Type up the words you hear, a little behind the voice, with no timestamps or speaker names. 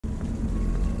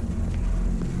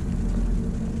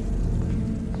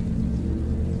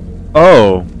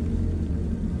Oh.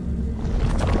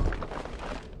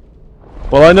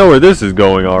 Well, I know where this is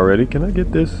going already. Can I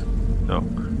get this? No.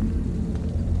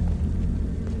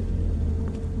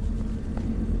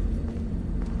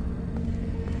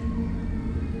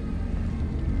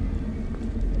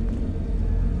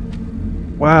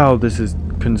 Wow, this is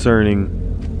concerning.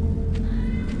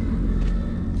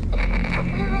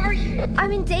 Where are you?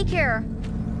 I'm in daycare.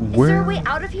 Where? Is there a way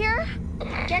out of here?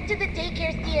 Get to the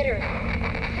daycare theater.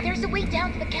 There's a way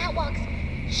down to the catwalks.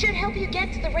 Should help you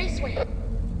get to the raceway.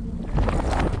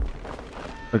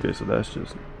 Okay, so that's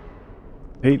just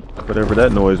hate whatever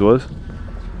that noise was.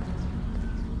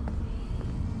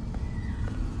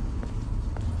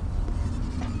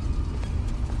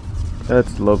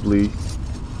 That's lovely.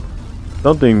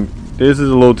 Something. This is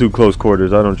a little too close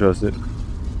quarters. I don't trust it.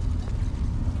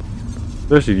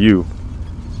 Especially you.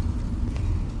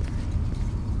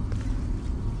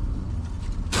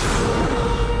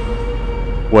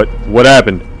 What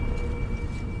happened?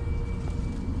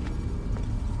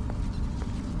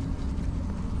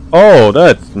 Oh,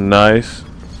 that's nice.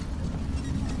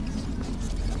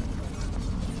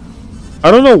 I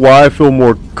don't know why I feel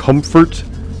more comfort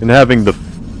in having the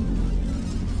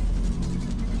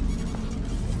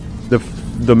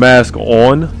mask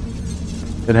on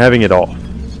than having it off.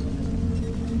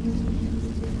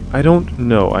 I don't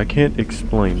know. I can't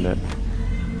explain that.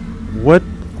 What?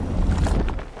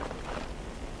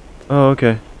 Oh,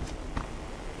 okay.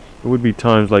 There would be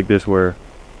times like this where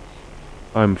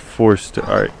I'm forced to.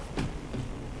 Alright.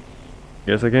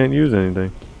 Guess I can't use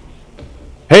anything.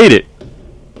 Hate it!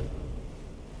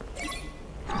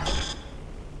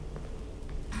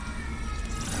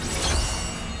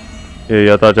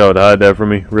 Yeah, I thought y'all would hide that from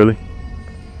me. Really?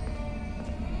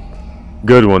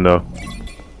 Good one, though.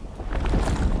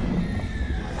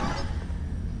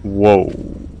 Whoa.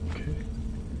 Okay.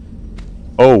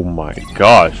 Oh my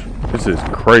gosh. This is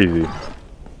crazy.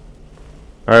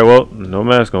 Alright, well, no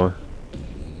mask on.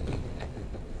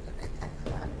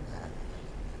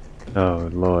 Oh,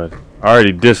 Lord. I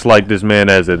already dislike this man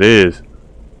as it is.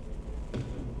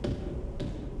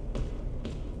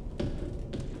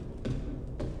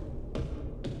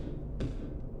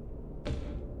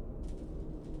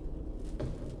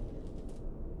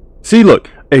 See, look.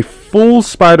 A full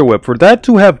spider web. For that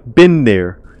to have been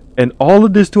there and all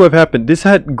of this to have happened,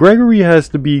 Gregory has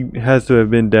to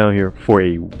have been down here for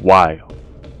a while.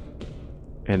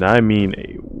 And I mean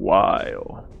a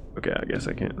while. Okay, I guess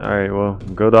I can't. Alright, well,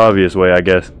 go the obvious way, I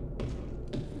guess.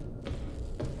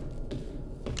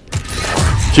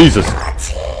 Jesus.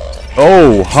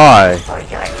 Oh, hi.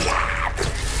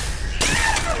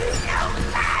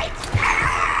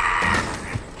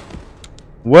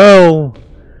 Well,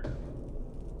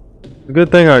 it's a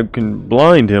good thing I can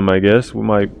blind him, I guess, with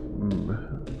my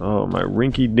my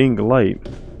rinky-dink light.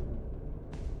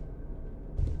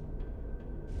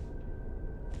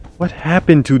 What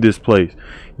happened to this place?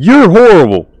 You're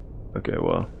horrible! Okay,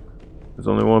 well, there's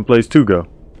only one place to go.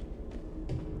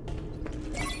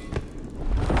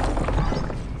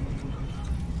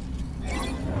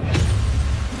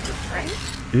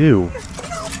 Ew.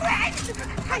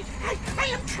 I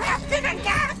am trapped in a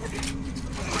gap!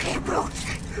 Reboot!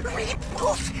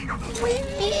 We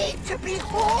need to be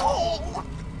whole!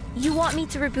 You want me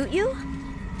to reboot you?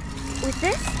 With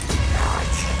this?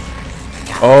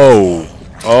 Oh.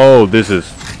 Oh, this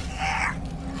is...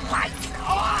 Lights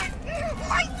on!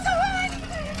 Lights on!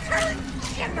 Turn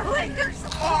generators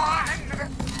on!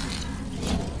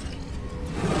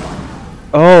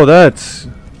 Oh, that's...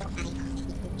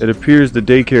 It appears the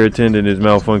daycare attendant is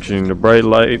malfunctioning. The bright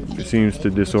light seems to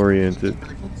disorient it.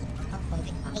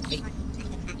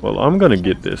 Well, I'm gonna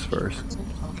get this first.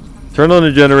 Turn on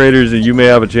the generators and you may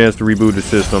have a chance to reboot the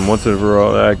system. Once and for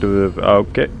all active.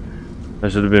 Okay. I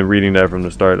should have been reading that from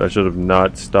the start. I should have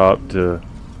not stopped to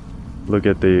look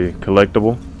at the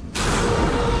collectible.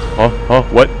 Huh? Huh?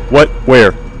 What? What?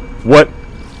 Where? What?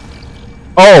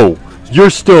 Oh!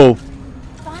 You're still...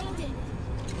 Find it.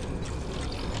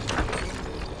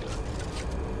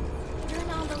 Turn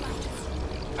on the lights.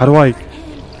 How do I...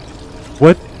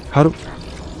 What? How do... Hates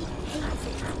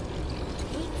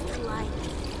the light.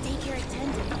 Daycare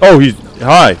attendant. Oh, he's...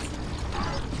 Hi!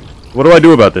 What do I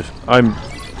do about this? I'm...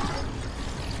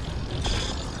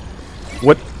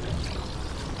 What?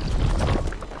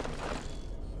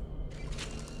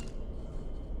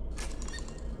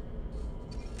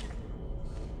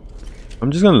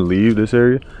 I'm just gonna leave this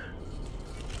area.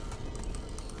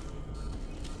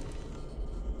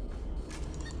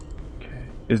 Okay.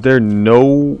 Is there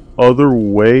no other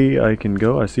way I can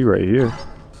go? I see right here.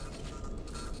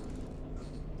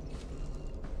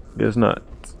 Guess not.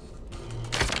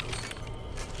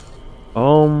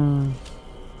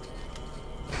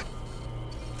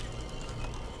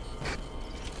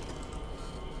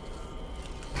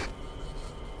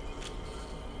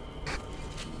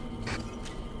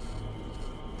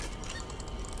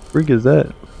 Freak is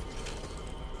that?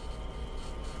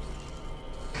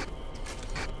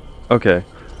 Okay,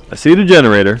 I see the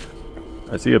generator.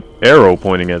 I see a arrow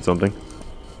pointing at something.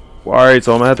 Alright,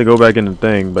 so I'm gonna have to go back in the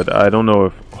thing, but I don't know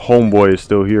if Homeboy is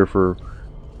still here for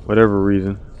whatever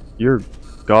reason. You're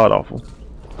god awful.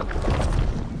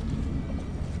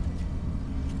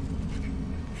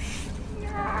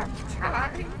 Nap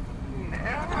time.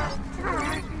 Nap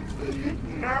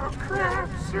time. No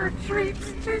crabs or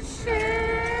treats to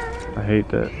share. I hate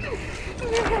that.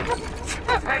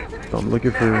 Nap time. So I'm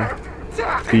looking for Nap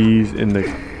time. bees in the...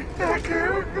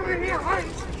 The googly eyes.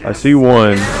 I see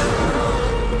one.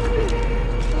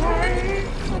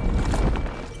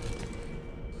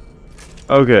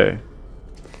 Okay.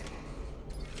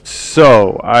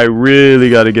 So, I really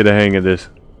got to get a hang of this.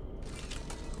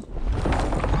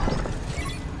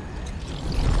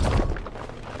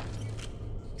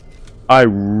 I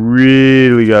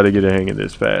really got to get a hang of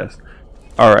this fast.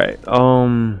 Alright,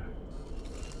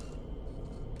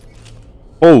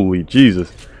 holy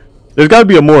Jesus. There's got to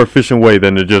be a more efficient way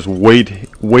than to just wait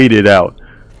it out.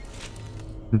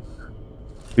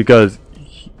 Because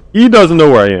he doesn't know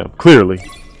where I am, clearly.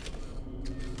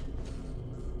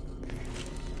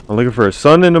 I'm looking for a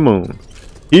sun and a moon.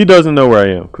 He doesn't know where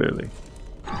I am, clearly.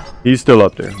 He's still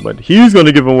up there. But he's going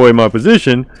to give away my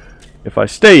position if I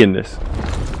stay in this.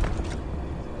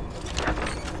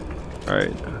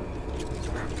 Alright.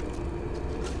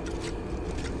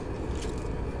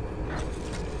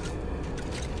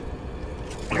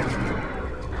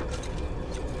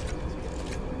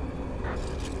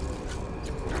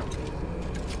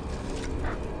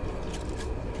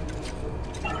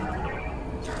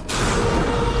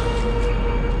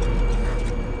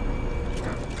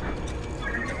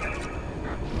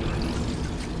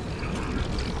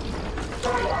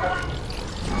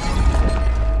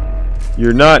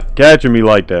 You're not catching me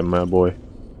like that, my boy.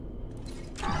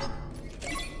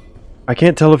 I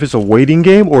can't tell if it's a waiting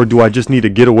game or do I just need to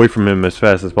get away from him as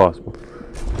fast as possible.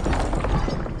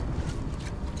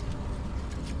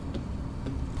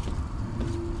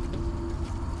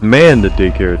 Man, the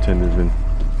daycare attendant's been...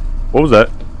 What was that?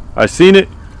 I seen it,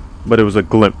 but it was a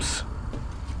glimpse.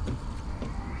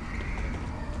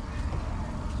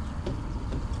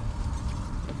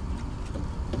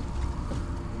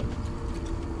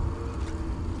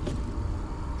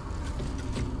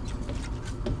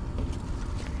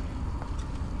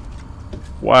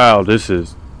 Wow, this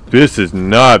is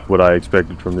not what I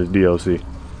expected from this DLC.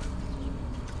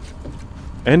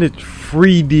 And it's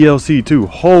free DLC too.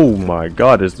 Oh my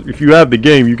god, if you have the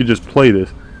game, you can just play this.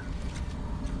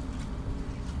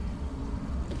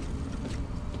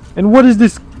 And what is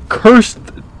this cursed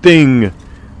thing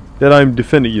that I'm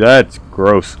defending? That's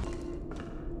gross.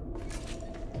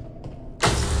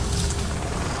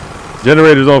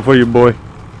 Generator's on for you, boy.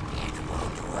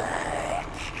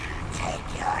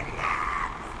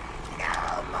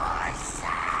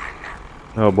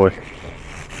 Oh boy.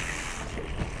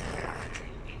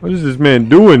 What is this man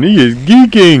doing? He is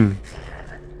geeking.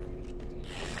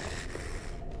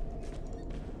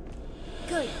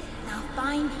 Good. Now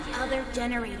find the other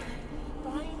generator.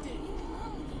 Find it.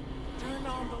 Turn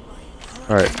on the light.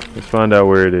 Alright, let's find out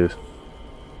where it is.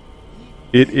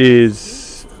 It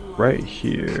is right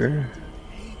here.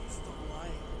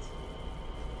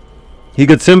 He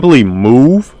could simply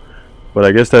move, but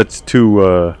I guess that's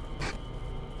too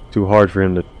hard for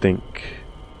him to think.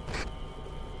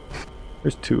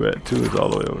 Where's 2 at? 2 is all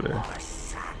the way over there.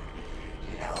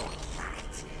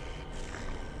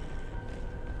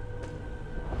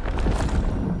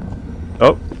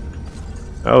 Oh,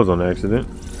 that was on accident.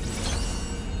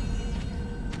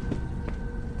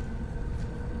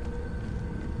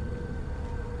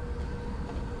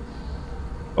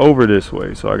 Over this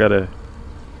way, so I gotta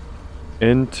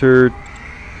enter.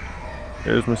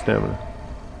 There's my stamina.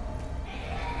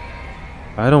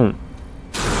 I don't.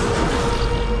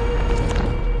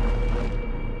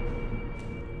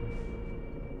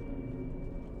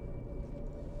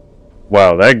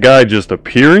 Wow, that guy just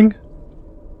appearing?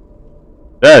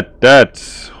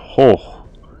 That's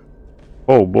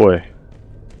oh boy.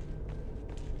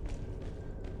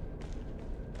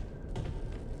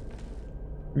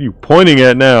 What are you pointing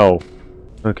at now?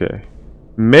 Okay.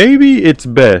 Maybe it's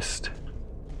best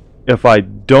if I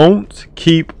don't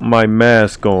keep my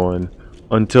mask on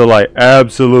until I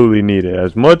absolutely need it.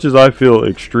 As much as I feel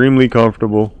extremely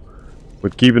comfortable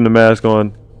with keeping the mask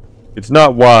on, it's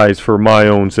not wise for my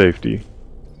own safety.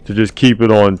 to just keep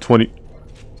it on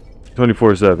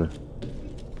 24/7.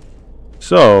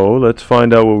 So let's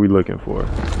find out what we're looking for.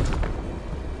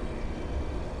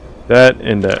 That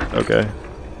and that. Okay.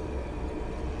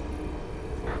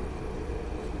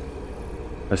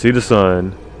 I see the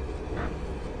sun.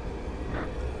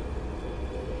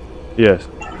 Yes.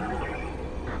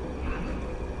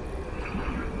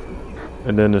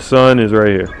 And then the sun is right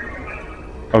here.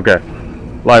 Okay.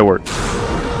 Light work.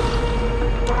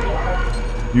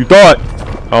 You thought.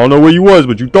 I don't know where you was,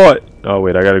 but you thought. Oh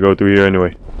wait, I gotta go through here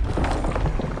anyway.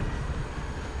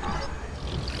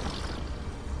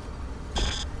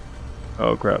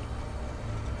 Oh crap.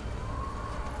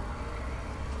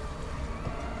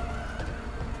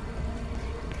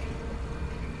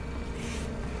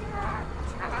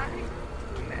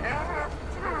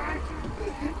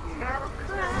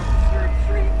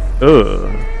 Ugh.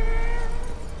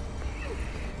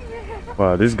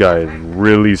 Wow, this guy is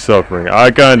really suffering.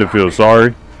 I kind of feel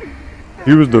sorry.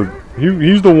 He's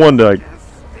the one that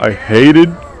I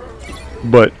hated,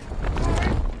 but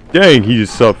dang, he is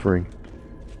suffering.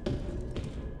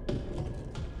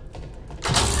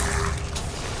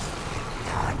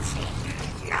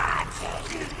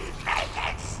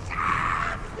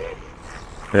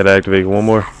 Gotta activate one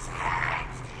more.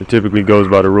 It typically goes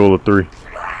by the rule of 3.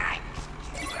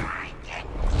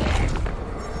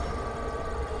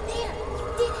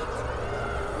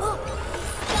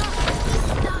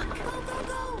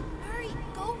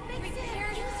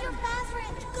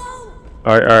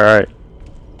 Alright.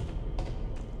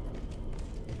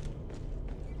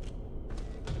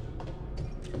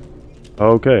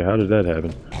 Okay, how did that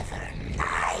happen?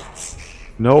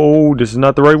 No, this is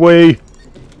not the right way.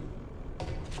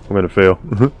 I'm gonna fail.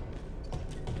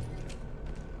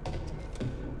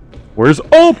 Where's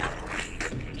up?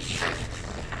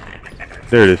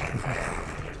 There it is.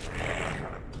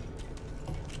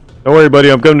 Don't worry, buddy.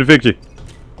 I'm coming to fix you.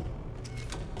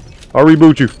 I'll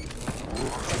reboot you.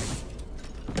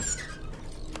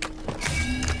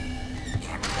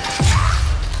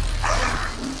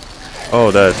 Oh,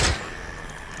 that's...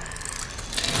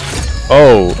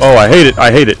 Oh, I hate it. I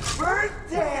hate it.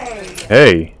 Birthday!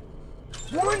 Hey.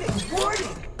 Warning!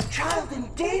 Child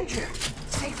in danger!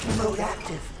 Safety mode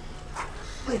active.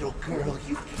 Little girl,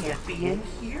 you can't be in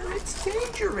here. It's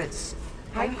dangerous.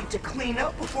 I need to clean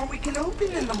up before we can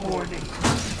open in the morning.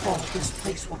 Oh, this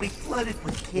place will be flooded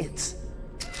with kids.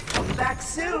 Come back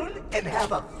soon and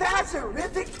have a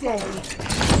fazerific day.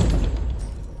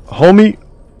 Homie,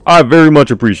 I very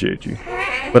much appreciate you.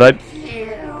 But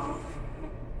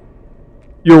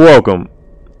You're welcome.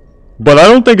 But I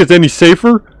don't think it's any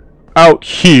safer out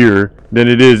here than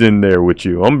it is in there with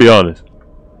you. I'm gonna be honest.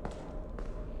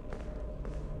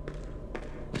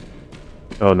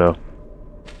 Oh no.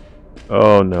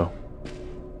 Oh no.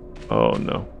 Oh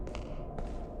no.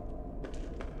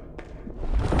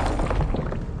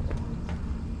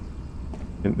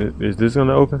 Is this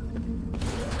gonna open?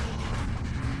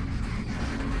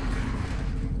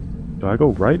 Do I go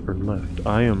right or left?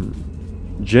 I am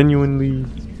genuinely...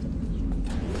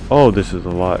 Oh, this is a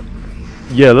lot.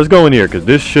 Yeah, let's go in here, because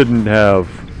this shouldn't have...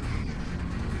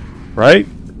 Right?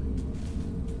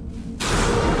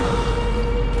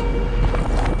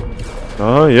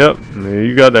 Yep. Yeah,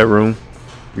 you got that room.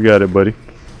 You got it, buddy.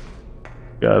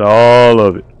 Got all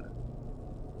of it.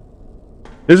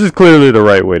 This is clearly the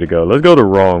right way to go. Let's go the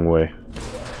wrong way.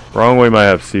 Wrong way might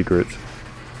have secrets.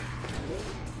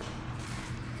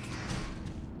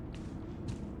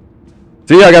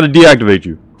 See, I gotta deactivate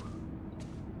you.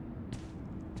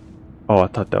 Oh, I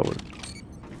thought that was...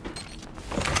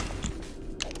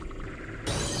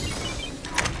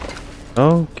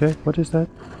 Okay, what is that?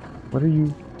 What are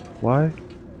you... Why?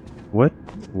 What?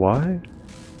 Why?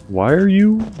 Why are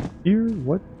you here?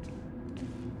 What?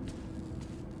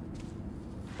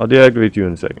 I'll deactivate you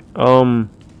in a second.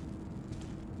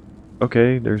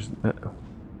 Okay, there's... I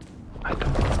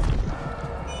don't...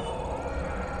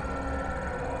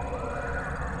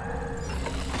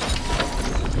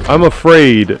 I'm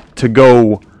afraid to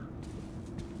go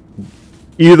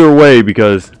either way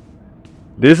because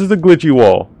this is a glitchy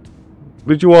wall.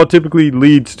 Glitchy wall typically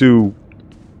leads to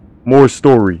more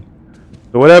story.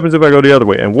 So what happens if I go the other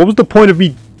way? And what was the point of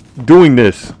me doing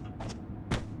this?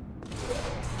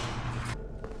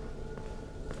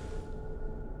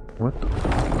 What the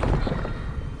fuck is this?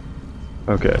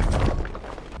 Okay.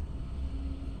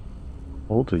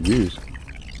 Hold to use.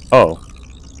 Oh.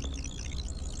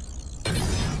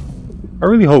 I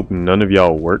really hope none of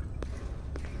y'all work.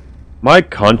 My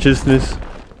consciousness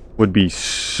would be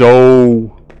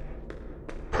so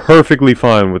perfectly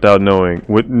fine without knowing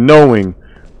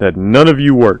that none of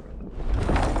you work.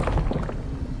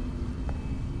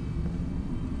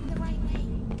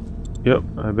 Yep,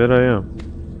 I bet I am.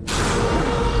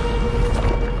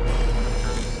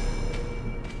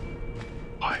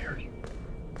 Why are you?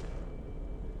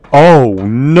 Oh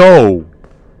no!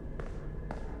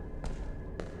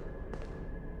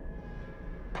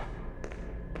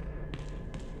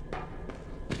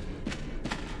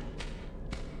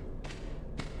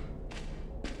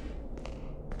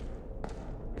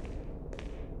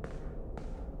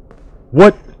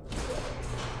 What?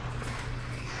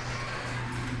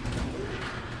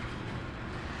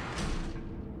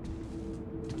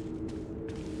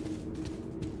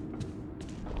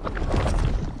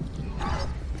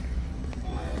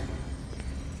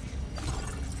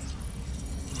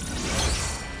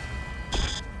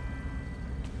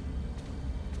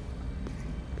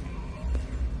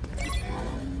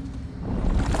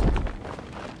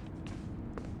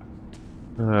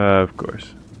 Of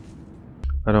course.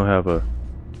 I don't have a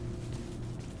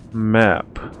map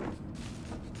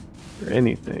or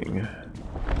anything.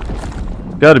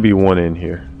 Gotta be one in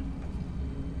here.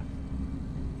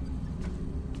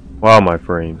 Wow, my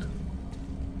frames.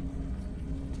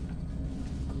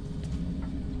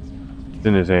 It's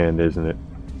in his hand, isn't it?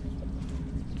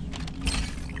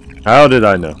 How did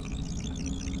I know?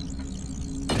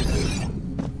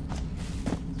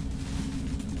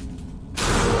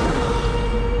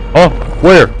 Oh,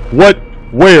 where? What?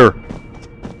 Where?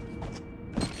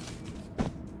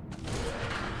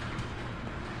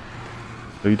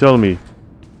 Are you telling me?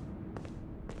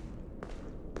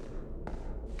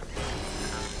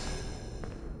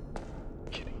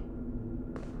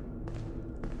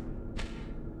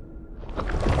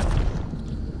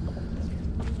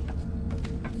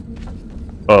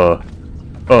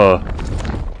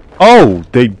 Oh,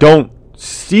 they don't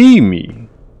see me.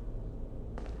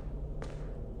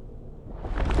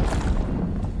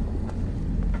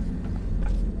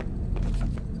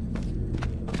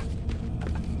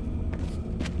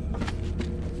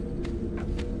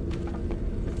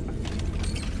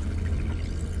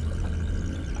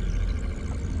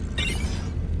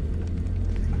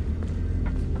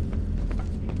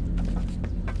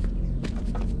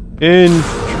 Interesting.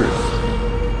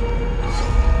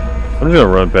 I'm just gonna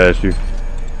run past you.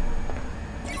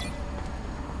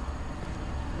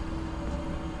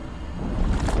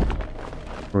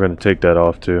 We're gonna take that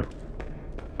off too.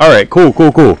 Alright,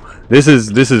 cool. This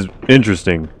is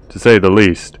interesting, to say the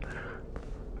least.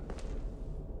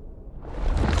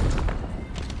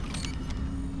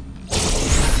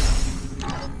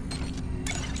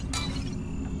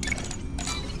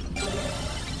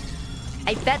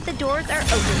 I bet the doors are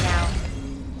open now.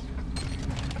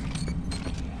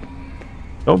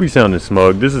 Don't be sounding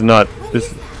smug. This is not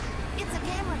this. It's a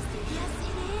camera. Yes,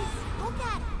 it is. Look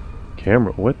at it.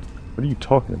 Camera? What? What are you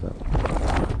talking about?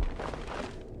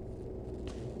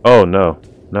 Oh no,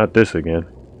 not this again.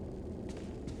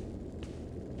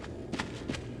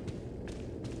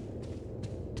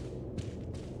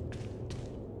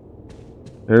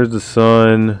 There's the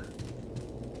sun.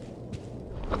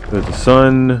 There's the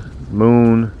sun,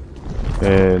 moon,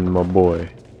 and my boy.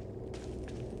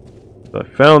 So I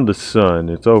found the sun.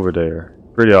 It's over there.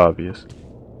 Pretty obvious.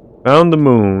 Found the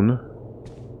moon.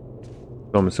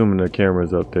 So I'm assuming the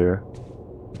camera's up there.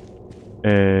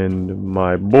 And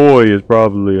my boy is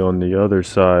probably on the other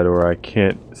side, or I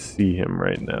can't see him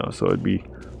right now. So it'd be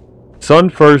sun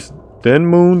first, then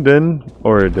moon, then,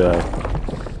 or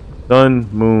sun,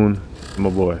 moon, my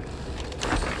boy.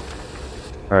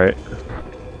 Alright.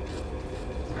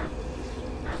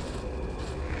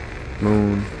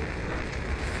 Moon.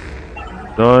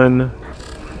 Sun.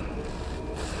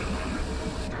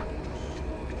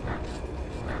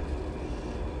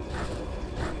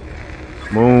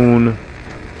 Moon.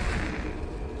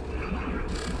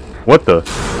 What the?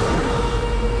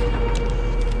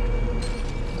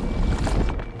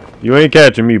 You ain't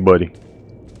catching me, buddy.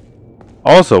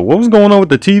 Also, what was going on with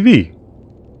the TV?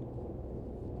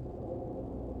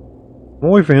 I'm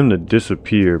waiting for him to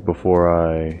disappear before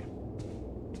I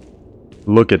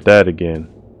look at that again.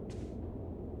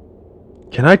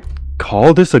 Can I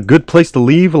call this a good place to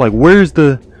leave? Like, where's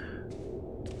the...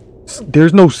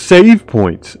 There's no save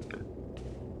points.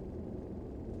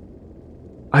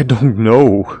 I don't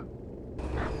know.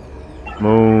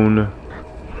 Moon.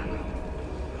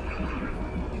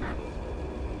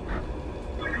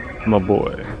 My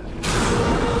boy.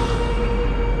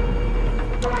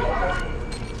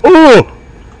 Oh!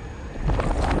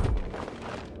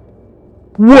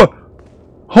 What?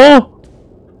 Huh?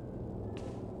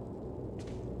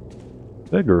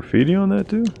 Is that graffiti on that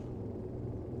too?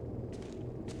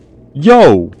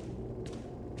 Yo!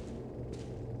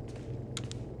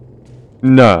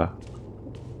 Nah.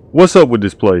 What's up with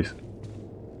this place?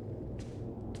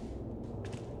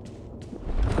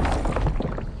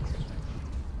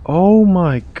 Oh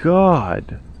my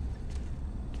god.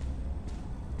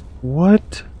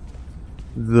 What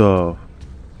the...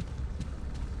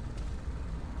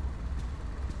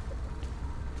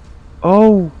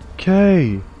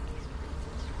 Okay.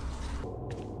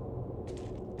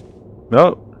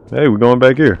 Oh, hey, we're going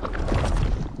back here.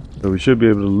 So we should be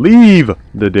able to leave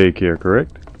the daycare,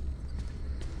 correct?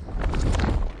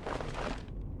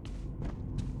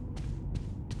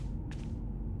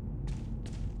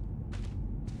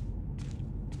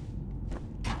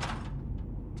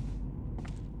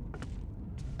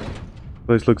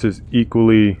 Place looks as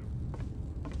equally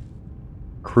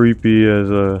creepy as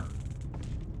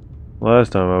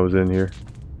last time I was in here.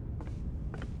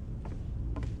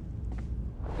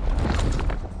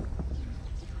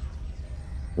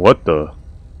 What the?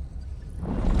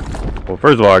 Well,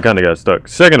 first of all, I kind of got stuck.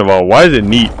 Second of all, why is it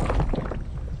neat?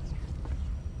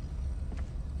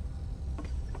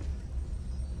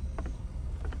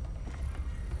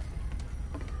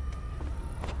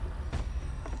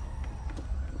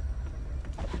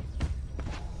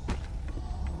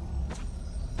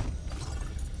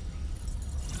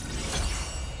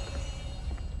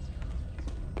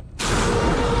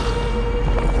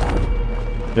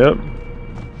 Yep.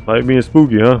 Like being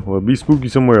spooky, huh? Well, be spooky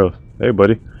somewhere else. Hey,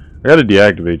 buddy. I gotta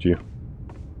deactivate you.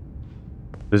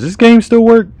 Does this game still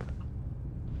work?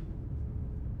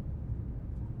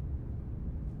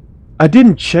 I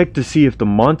didn't check to see if the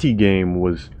Monty game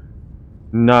was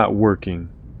not working.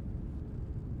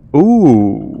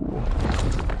 Ooh.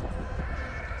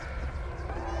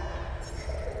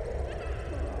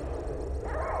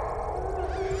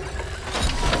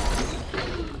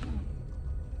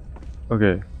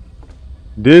 Okay.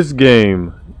 This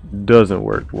game doesn't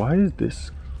work. Why is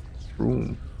this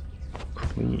room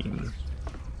clean?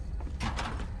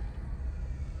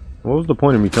 What was the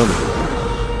point of me coming?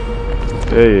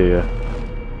 Yeah.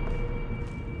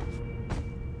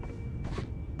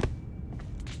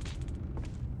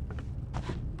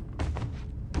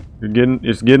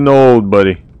 It's getting old,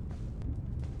 buddy.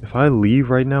 If I leave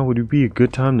right now, would it be a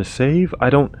good time to save? I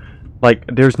don't, like,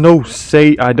 there's no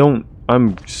save.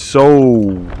 I'm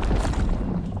so...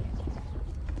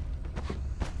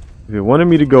 If it wanted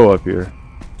me to go up here.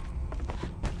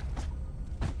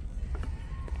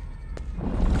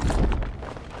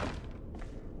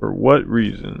 For what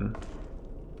reason?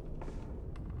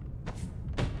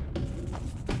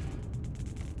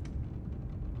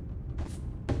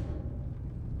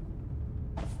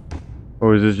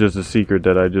 Or is this just a secret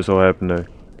that I just so happened to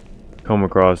come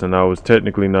across and I was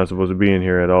technically not supposed to be in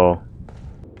here at all?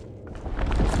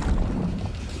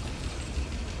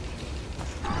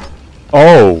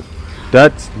 Oh,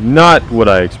 that's not what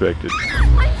I expected.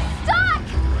 I'm stuck!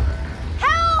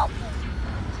 Help!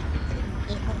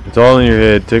 It's all in your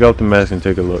head. Take off the mask and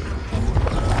take a look.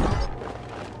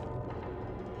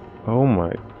 Oh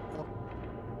my.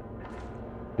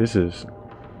 This is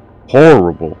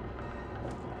horrible.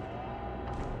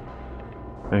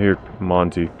 I hear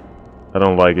Monty. I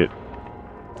don't like it.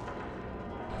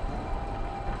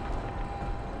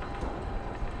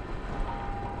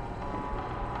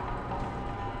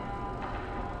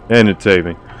 And it's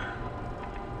saving.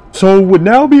 So would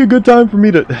now be a good time for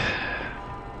me to...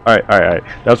 Alright.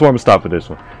 That's where I'm gonna stop for this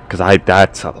one. Because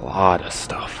that's a lot of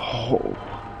stuff. Oh.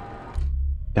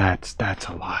 That's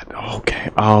a lot. Okay,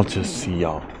 I'll just see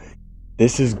y'all.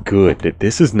 This is good.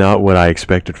 This is not what I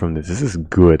expected from this. This is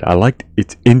good. I liked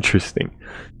it's interesting.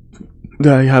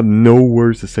 I have no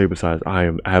words to say besides I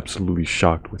am absolutely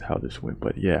shocked with how this went.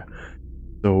 But yeah.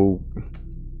 So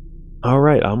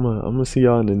alright, I'm gonna see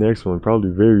y'all in the next one,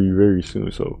 probably very, very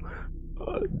soon. So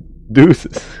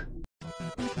deuces.